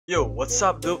Yo, what's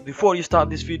up dude? Before you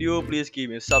start this video, please give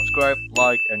me a subscribe,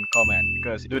 like, and comment,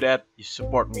 because do that, you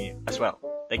support me as well.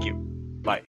 Thank you.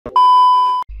 Bye.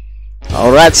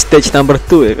 Alright, stage number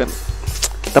 2 ya kan.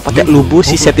 Kita pakai lubu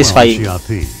si satisfying.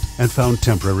 And found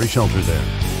temporary shelter there.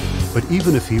 But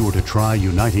even if he were to try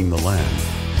uniting the land,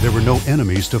 there were no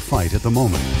enemies to fight at the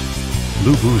moment.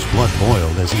 Lubu's blood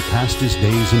boiled as he passed his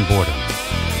days in boredom.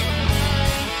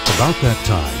 About that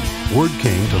time, word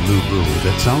came to Lubu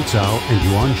that Cao Cao and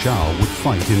Yuan Shao would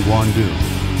fight in Guandu.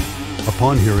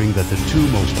 Upon hearing that the two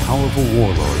most powerful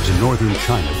warlords in northern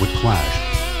China would clash,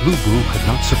 Lubu could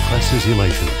not suppress his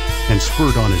elation and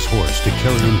spurred on his horse to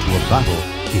carry him to a battle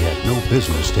he had no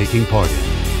business taking part in.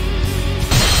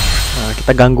 Nah,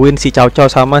 kita gangguin si Cao Cao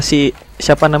sama si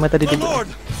siapa namanya tadi?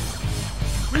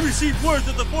 We received word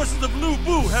that the forces of Lu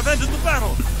Bu have entered the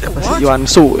battle. Si Yuan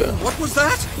Su ya. What was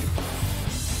that?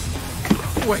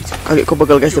 Wait. Kaget kok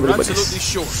bakal guys You're tiba-tiba absolutely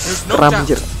sure. There's no Ram doubt.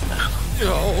 anjir.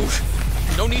 Oh,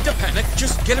 no need to panic.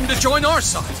 Just get him to join our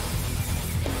side.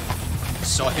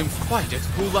 Saw him fight at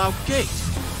Hulao Gate.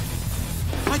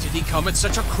 Why did he come at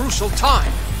such a crucial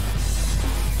time?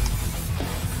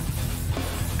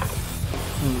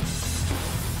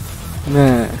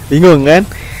 Nah, bingung kan?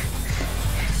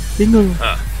 Bingung.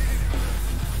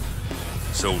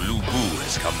 So Lu Bu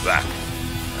has come back,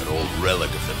 that old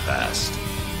relic of the past.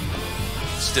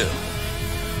 Still,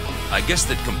 I guess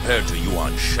that compared to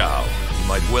Yuan Shao, he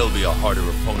might well be a harder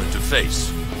opponent to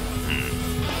face.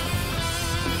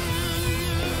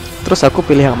 Terus aku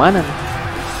pilih yang mana nih?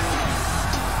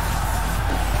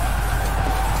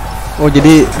 Oh,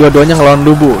 jadi dua-duanya ngelawan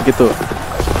lubu gitu.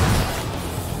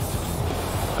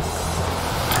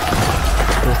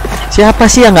 Siapa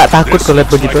sih yang nggak takut kalau lihat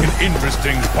begitu?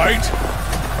 Interesting fight.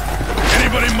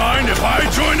 Anybody mind if I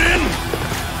join in?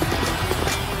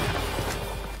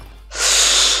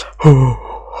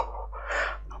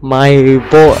 My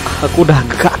boy, aku udah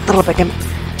gatel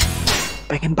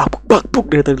pengen bakbuk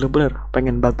dari tadi bener.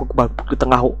 Pengen bakbuk di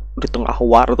tengah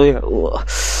war tuh ya.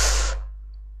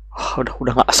 Udah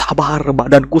nggak sabar,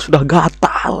 badanku sudah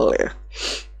gatal ya.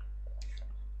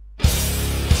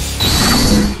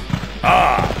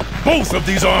 Both of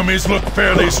these armies look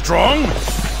fairly strong.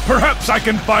 Perhaps I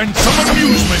can find some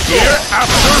amusement here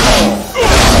after all.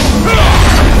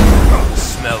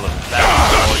 Smell of that.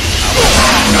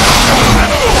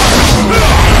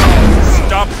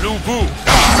 Stop Lu Bu.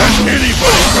 Can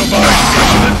anybody provide me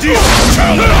with a decent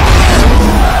challenge?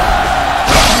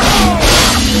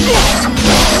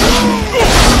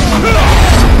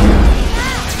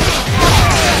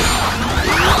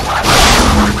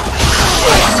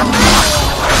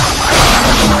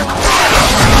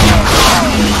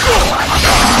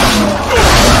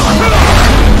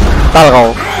 Tal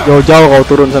kau, jauh-jauh kau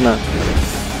turun sana.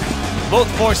 Both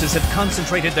forces have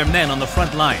concentrated their men on the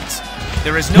front lines.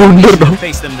 There is no reason to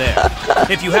face them there.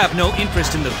 If you have no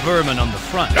interest in the vermin on the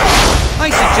front, I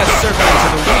suggest circling to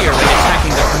the rear and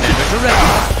attacking the commander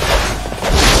directly.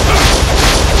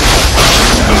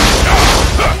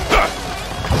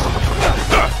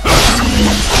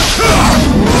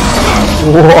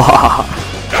 Wah.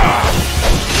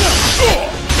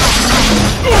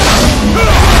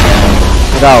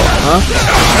 Kau, huh?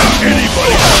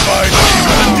 Anybody provide me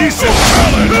with a decent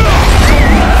challenge?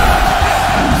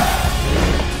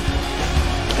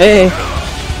 Hey.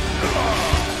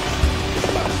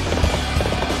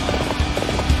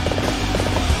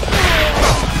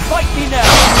 Fight me now.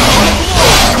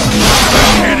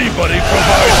 Anybody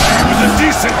provide me with a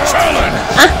decent challenge?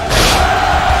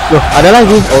 Loh, ada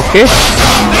lagi. Oke.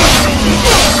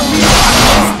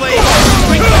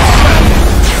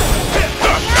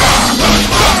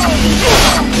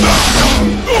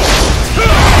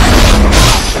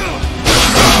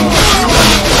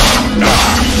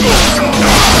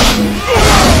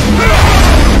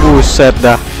 Buset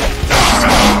dah.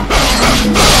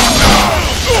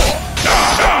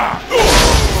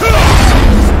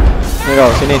 Nih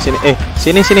kau, sini.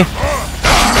 Sini.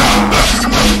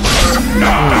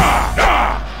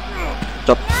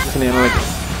 Cop, sini yang lagi.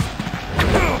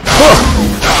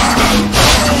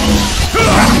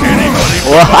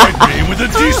 Wah.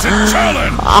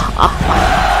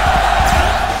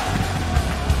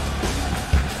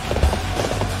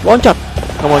 Loncat,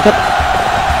 nggak loncat.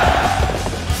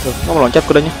 Tuh, nggak mau loncat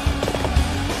kudanya.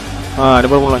 Dia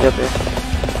baru mau loncat ya.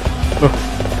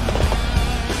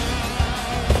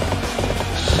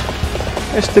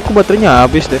 SD ku baterainya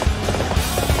habis deh.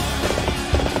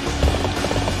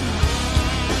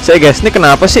 Saya guys, ini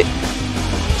kenapa sih?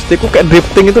 SD ku kayak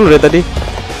drifting itu loh dari tadi.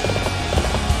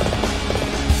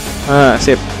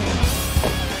 Sip.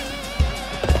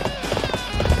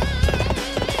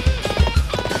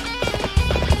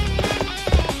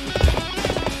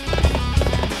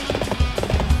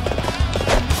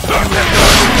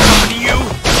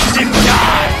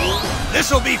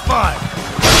 This'll be fun.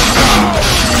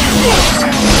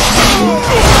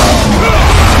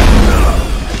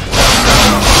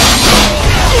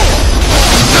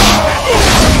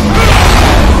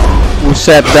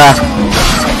 Buset dah.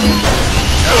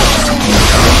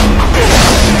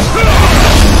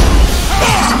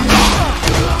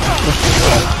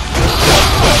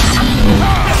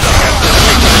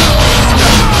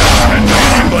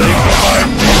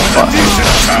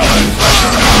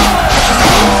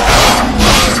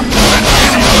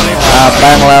 Apa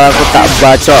yang lalu aku tak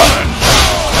baca?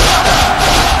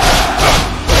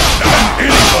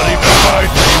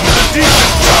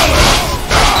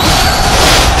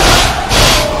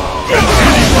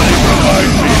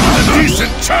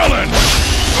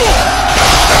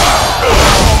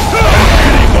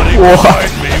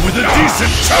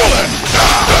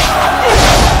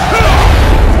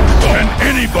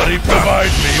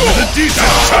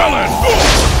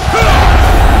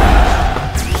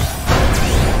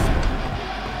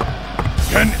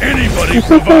 Can anybody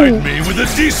provide me with a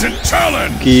decent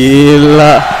challenge?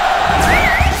 Gila.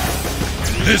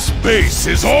 This base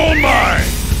is all mine.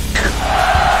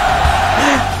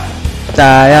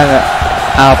 Percaya nggak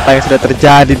apa yang sudah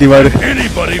terjadi di baru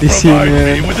Anybody di provide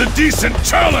sini? me with a decent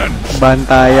challenge?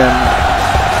 Bantaian.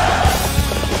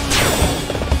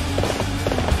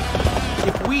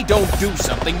 If we don't do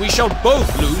something, we shall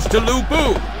both lose to Lu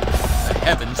Bu. The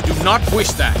heavens do not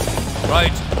wish that.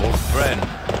 Right, old friend.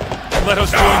 Let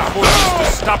us join forces to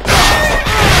stop them.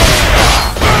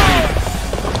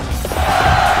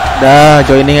 Dah,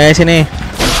 joining aja sini.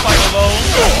 Fight alone.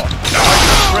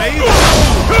 Are you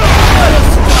afraid? Let us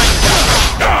fight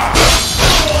down.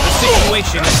 The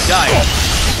situation is dire.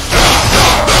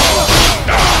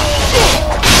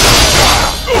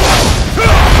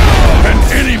 Can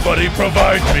anybody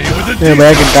provide me with a Ya decent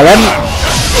bayangin kalian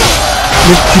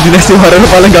di Dynasty Warrior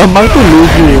paling gampang tuh Lu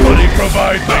Bu. Anybody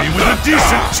provide me with a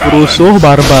decent challenge? Rusuh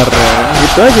barbar ya.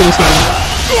 Gitu aja di sini.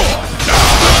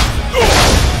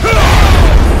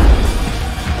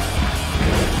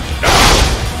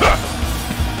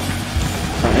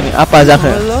 Nah, ini apa Zaka?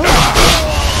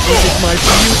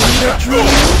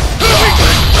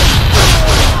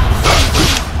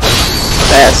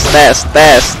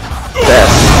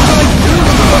 Tes.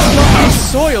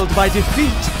 Soiled by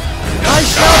defeat. I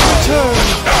shall return.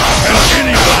 Can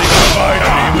anybody provide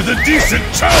me with a decent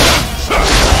challenge?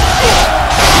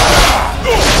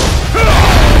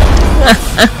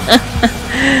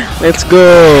 Let's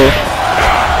go.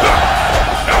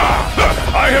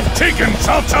 I have taken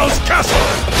Cao Cao's castle.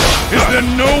 Is there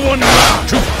no one left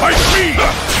to fight me?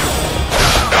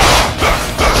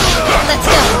 Let's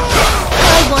go.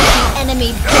 I want the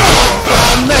enemy begging for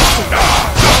our mercy.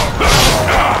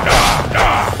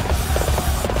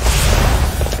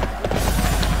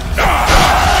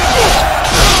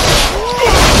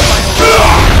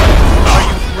 Are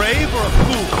you brave or a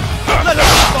fool? Let us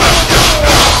fight.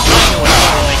 I know a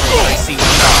troublemaker when I see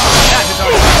one. That is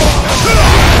our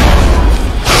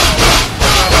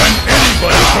Can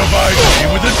anybody provide me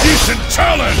with a decent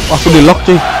challenge? Aku di lock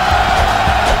cuy.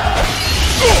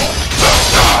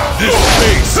 This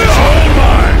base is all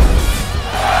mine.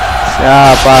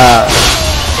 Siapa?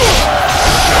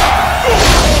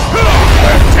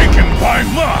 I'm taken by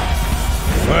mob.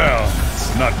 Well, it's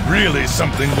not really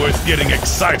something worth getting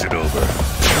excited over.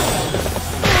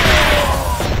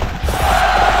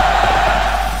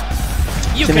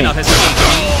 You Sini. cannot escape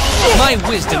me. My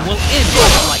wisdom will end your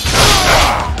life.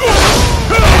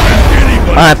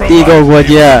 Anybody Mati provide kau gua me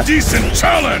with aja. a decent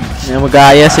challenge? Yang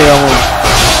bergaya sih kamu.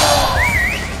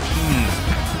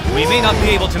 We may not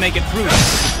be able to make it through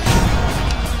this.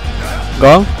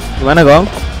 Gong? Gimana Gong?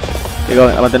 Oke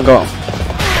Gong, amatin Gong.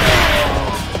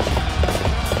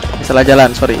 Salah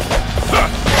jalan, sorry.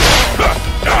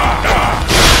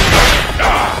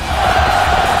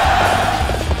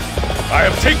 I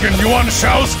have taken Yuan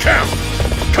Shao's camp.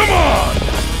 Come on!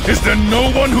 Is there no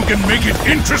one who can make it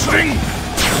interesting?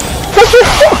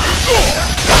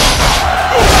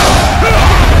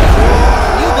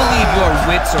 You believe your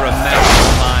wits are a match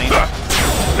for mine?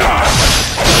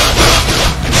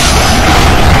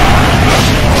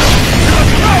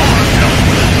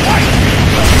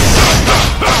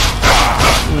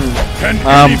 Can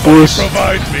Mampus. anybody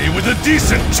provide me with a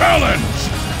decent challenge?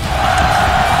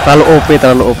 Terlalu OP,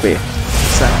 terlalu OP.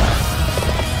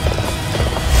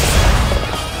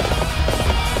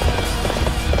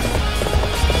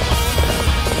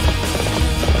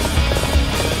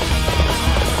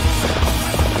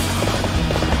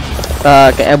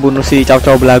 Kita kayaknya bunuh si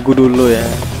Cao belagu dulu ya.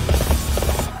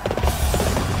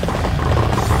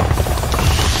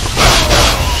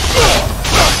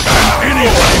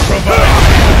 Anybody provide me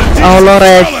Allah,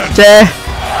 receh.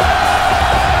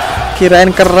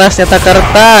 Kirain keras, nyata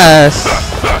kertas.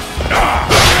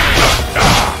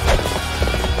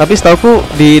 Tapi setauku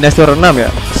di Dynasty 6 ya,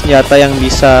 senjata yang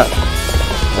bisa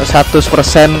 100%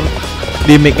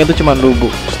 di mic-nya itu cuma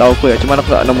lubu. Setauku ya, cuman aku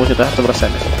gak nemu senjata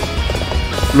 100% ya.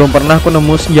 Belum pernah aku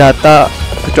nemu senjata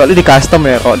kecuali di custom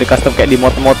ya. Kalau di custom kayak di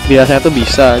mod-mod biasanya tuh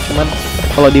bisa, cuman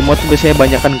kalau di mod biasanya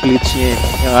banyakan glitch-nya.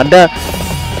 Yang ada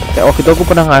kayak waktu itu aku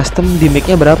pernah custom di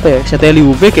mic-nya berapa ya? Senjata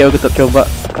Liube kayak kita coba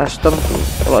custom tuh.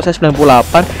 Kalau saya 98,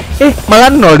 malah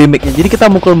 0 di mic-nya. Jadi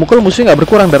kita mukul-mukul musuhnya nggak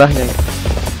berkurang darahnya.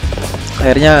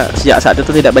 Akhirnya sejak saat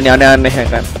itu tidak banyak aneh-aneh ya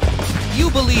kan.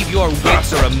 You believe your wits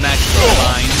are a match for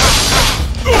mine?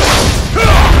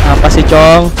 Apa sih,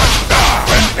 Cong?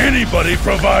 Anybody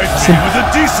provides me with a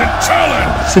decent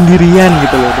challenge. Sendirian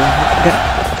gitu loh. Enggak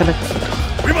kena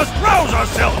We must rouse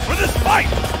ourselves for this fight.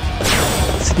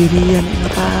 sendirian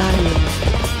ngapain?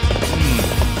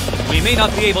 We may not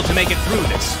be able to make it through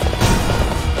this.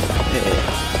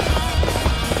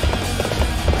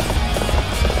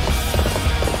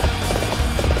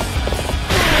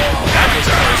 That was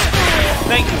first.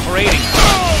 Thank you for aiding.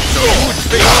 So you would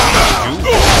face me, would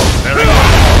you? Very well.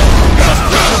 We must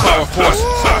regroup our forces.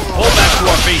 Hold back to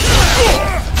our bases.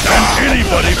 Can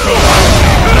anybody provide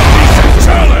me with a decent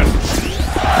challenge?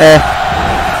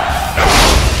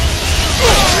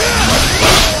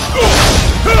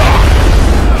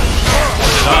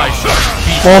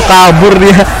 Mau kabur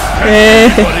dia.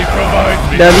 Anybody provide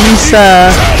me Udah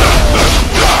bisa.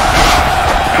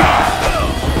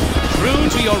 True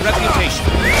to your reputation,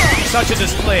 such a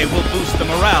display will boost the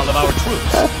morale of our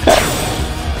troops.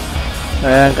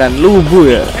 Bayangkan lubu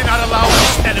ya. Cannot allow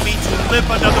this enemy to live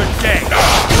another day.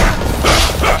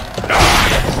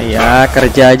 Iya,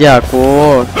 kerja aja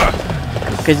aku.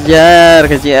 Kejar.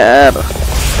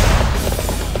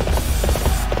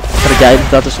 Kerjain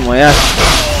satu semua ya.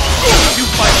 You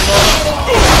fight alone.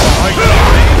 Are you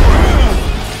ready?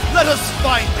 Let us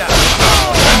find out.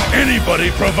 Can anybody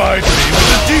provide me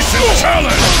with a decent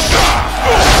challenge?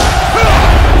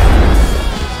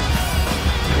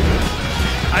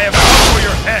 I have come for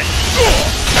your head.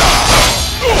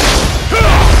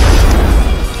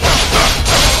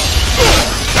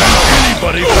 Can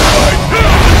anybody provide me with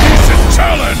a decent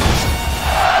challenge?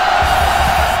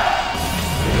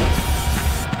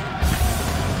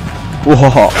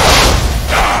 Wow.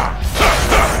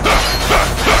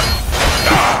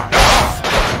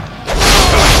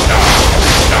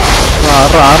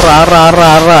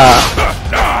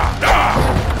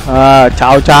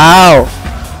 Ciao.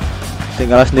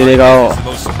 Tinggal sendiri kau. The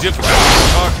most difficult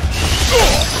target.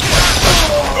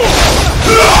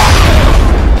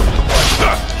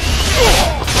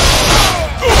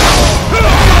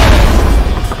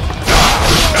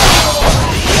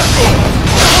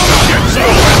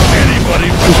 Anybody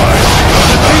provide me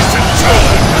with a decent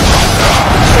challenge?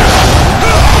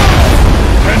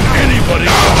 Can anybody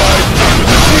provide me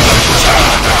with a decent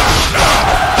challenge?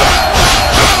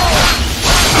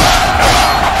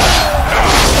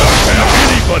 Can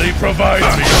anybody provide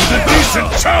me with a decent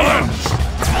challenge?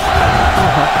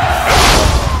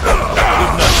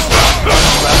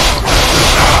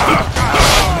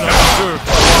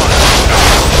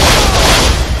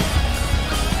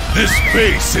 This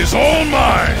base is all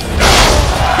mine!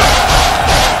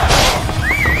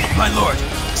 My lord,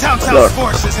 Cao Cao's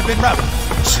forces have been routed.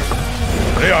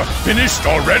 They are finished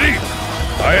already?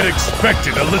 I had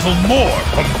expected a little more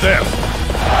from them.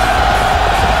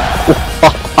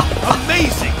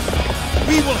 Amazing!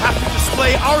 We will have to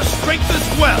display our strength as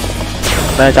well.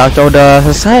 Nah, Cao udah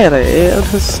selesai, udah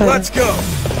selesai. Let's go!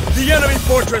 The enemy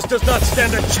fortress does not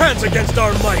stand a chance against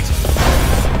our might.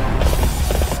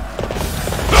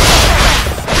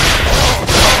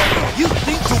 You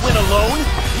think to win alone?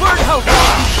 Learn how to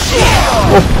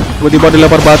Tiba-tiba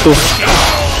dilempar batu.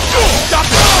 stop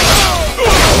it!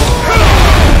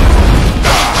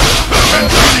 Can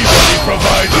anybody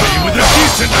provide me with a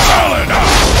decent challenge?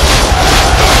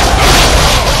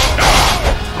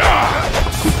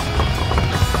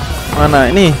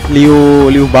 Mana ini?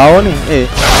 Liu Bao nih.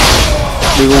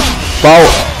 Liu Bao.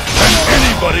 Can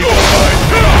anybody provide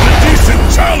me with a decent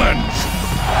challenge?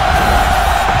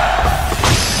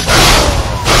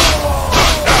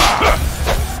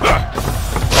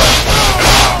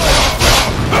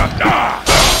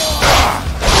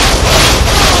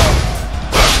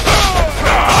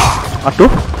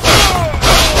 Aduh.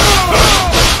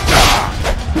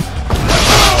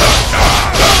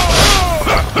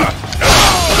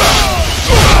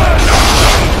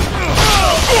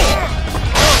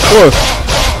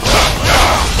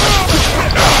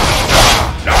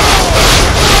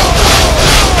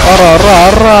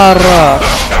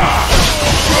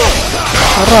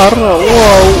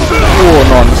 Wow,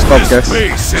 non-stop guys.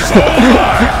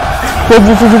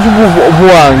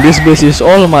 Buang, this base is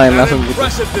all mine langsung gitu.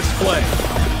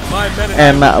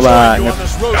 Enak banget.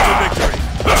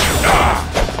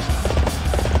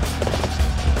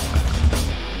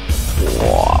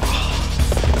 Wah,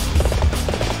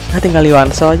 nah tinggal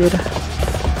Iwanso aja udah.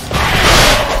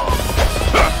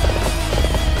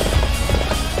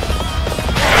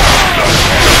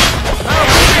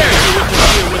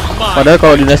 Padahal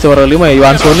kalau di Dynasty Warrior 5 ya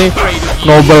Iwanso nih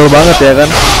noble banget ya kan.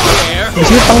 Di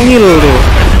sini panggil tuh.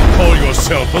 Call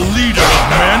yourself a leader of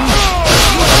men?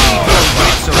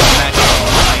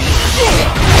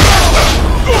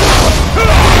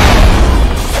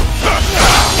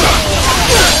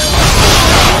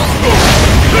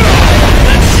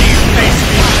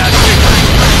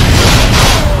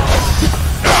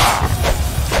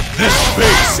 This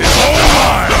base is all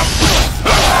mine.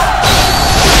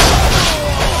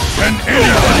 Can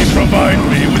anybody provide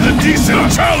me with a decent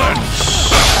challenge?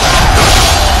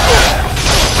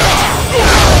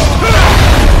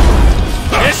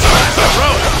 This is the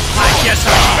road. I guess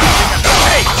I'm using a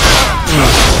fake.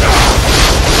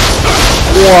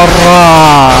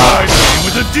 Wara.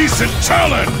 With a decent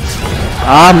challenge.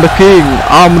 I'm the king.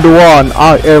 I'm the one.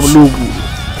 I am Lubu.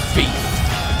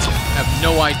 Have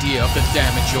no idea of the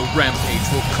damage your rampage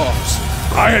will cause.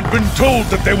 I had been told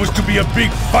that there was to be a big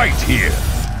fight here.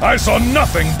 I saw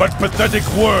nothing but pathetic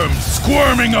worms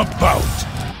squirming about.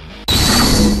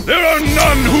 There are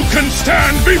none who can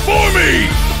stand before me!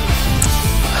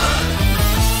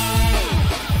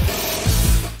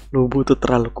 Lubu tuh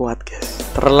terlalu kuat guys.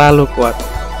 Terlalu kuat.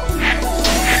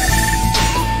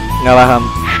 Nggak paham.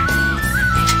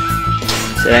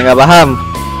 Saya nggak paham.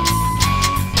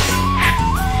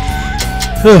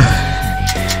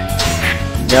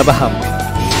 Nggak paham.